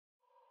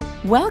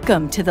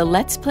Welcome to the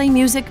Let's Play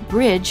Music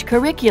Bridge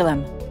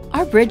curriculum.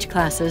 Our bridge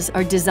classes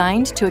are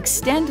designed to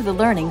extend the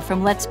learning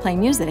from Let's Play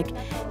Music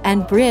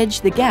and bridge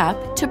the gap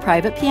to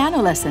private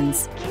piano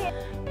lessons.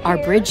 Our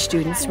bridge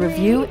students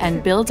review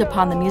and build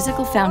upon the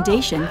musical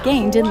foundation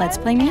gained in Let's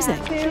Play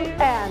Music. 2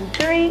 and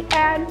 3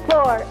 and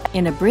 4.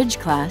 In a bridge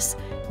class,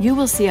 you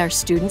will see our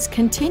students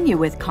continue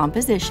with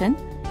composition,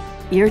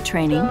 ear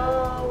training,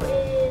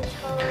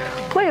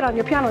 Play it on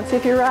your piano and see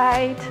if you're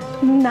right.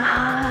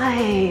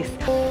 Nice.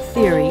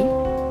 theory,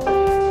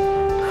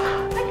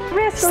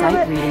 Wrist a Sight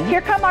little bit. reading.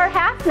 Here come our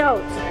half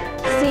notes.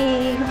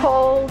 C,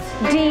 hold,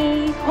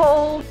 D,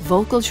 hold,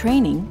 vocal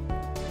training,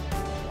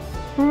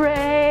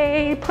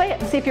 Ray. Play it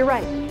and see if you're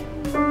right.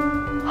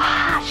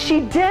 Ah,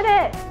 she did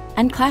it.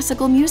 and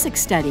classical music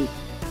study.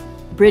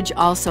 Bridge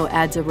also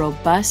adds a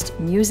robust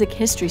music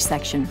history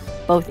section,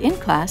 both in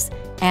class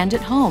and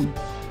at home.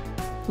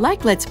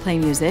 Like Let's Play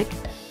Music,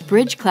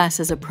 Bridge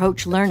classes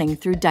approach learning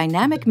through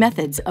dynamic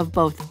methods of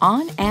both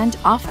on and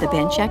off the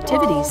bench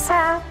activities.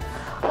 Half,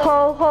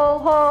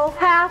 ho,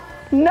 half.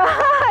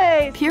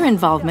 Nice. Peer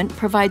involvement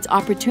provides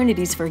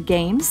opportunities for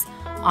games,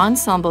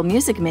 ensemble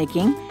music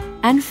making,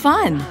 and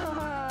fun.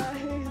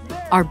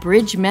 Our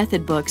Bridge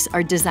method books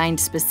are designed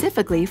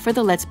specifically for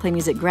the Let's Play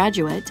Music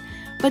graduate,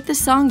 but the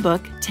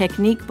Songbook,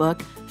 Technique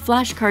book,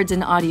 flashcards,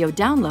 and audio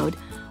download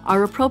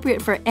are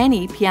appropriate for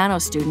any piano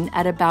student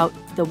at about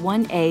the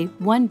 1A,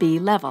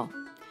 1B level.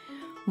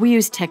 We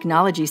use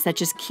technology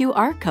such as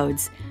QR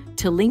codes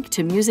to link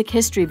to music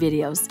history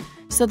videos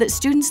so that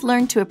students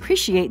learn to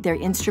appreciate their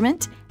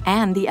instrument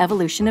and the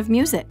evolution of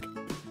music.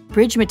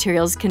 Bridge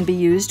materials can be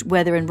used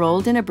whether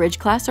enrolled in a bridge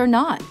class or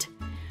not.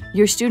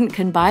 Your student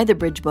can buy the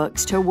Bridge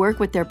books to work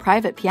with their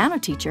private piano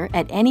teacher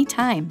at any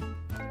time.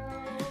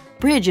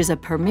 Bridge is a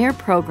premier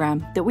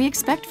program that we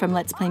expect from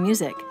Let's Play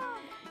Music.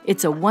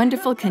 It's a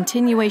wonderful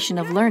continuation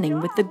of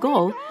learning with the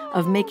goal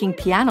of making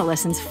piano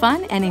lessons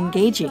fun and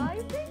engaging.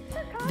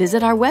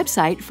 Visit our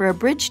website for a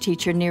Bridge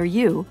teacher near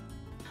you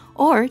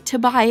or to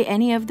buy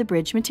any of the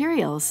Bridge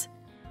materials.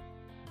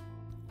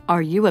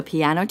 Are you a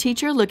piano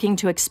teacher looking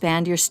to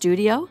expand your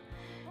studio?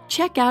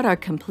 Check out our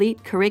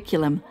complete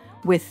curriculum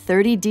with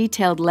 30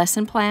 detailed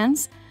lesson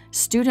plans,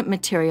 student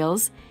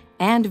materials,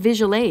 and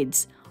visual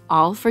aids,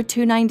 all for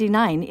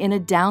 $2.99 in a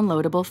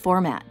downloadable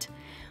format.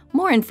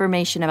 More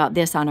information about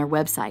this on our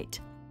website.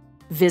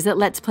 Visit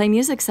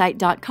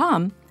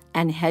letsplaymmusicsite.com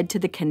and head to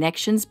the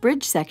Connections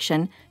Bridge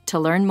section to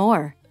learn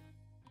more.